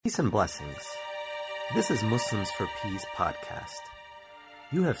Peace and blessings. This is Muslims for Peace podcast.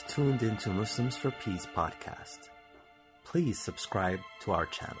 You have tuned into Muslims for Peace podcast. Please subscribe to our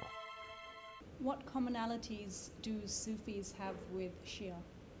channel. What commonalities do Sufis have with Shia?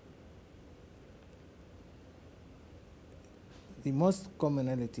 The most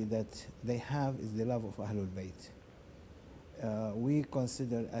commonality that they have is the love of Ahlul Bayt. We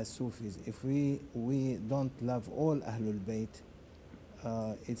consider as Sufis, if we don't love all Ahlul Bayt,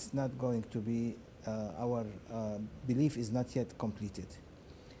 it's not going to be, our belief is not yet completed.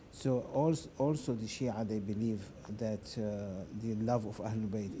 So also the Shia, they believe that the love of Ahlul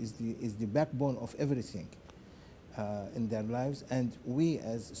Bayt is the backbone of everything in their lives. And we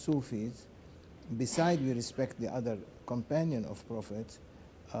as Sufis, beside we respect the other companion of Prophet,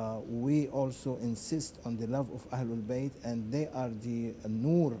 we also insist on the love of Ahlul Bayt, and they are the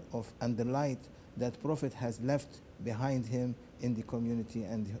nur of and the light that Prophet has left behind him in the community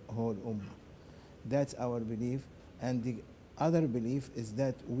and the whole ummah. That's our belief. And the other belief is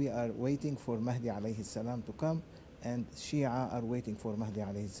that we are waiting for Mahdi alayhi salam to come, and Shia are waiting for Mahdi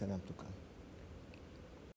alayhi salam to come.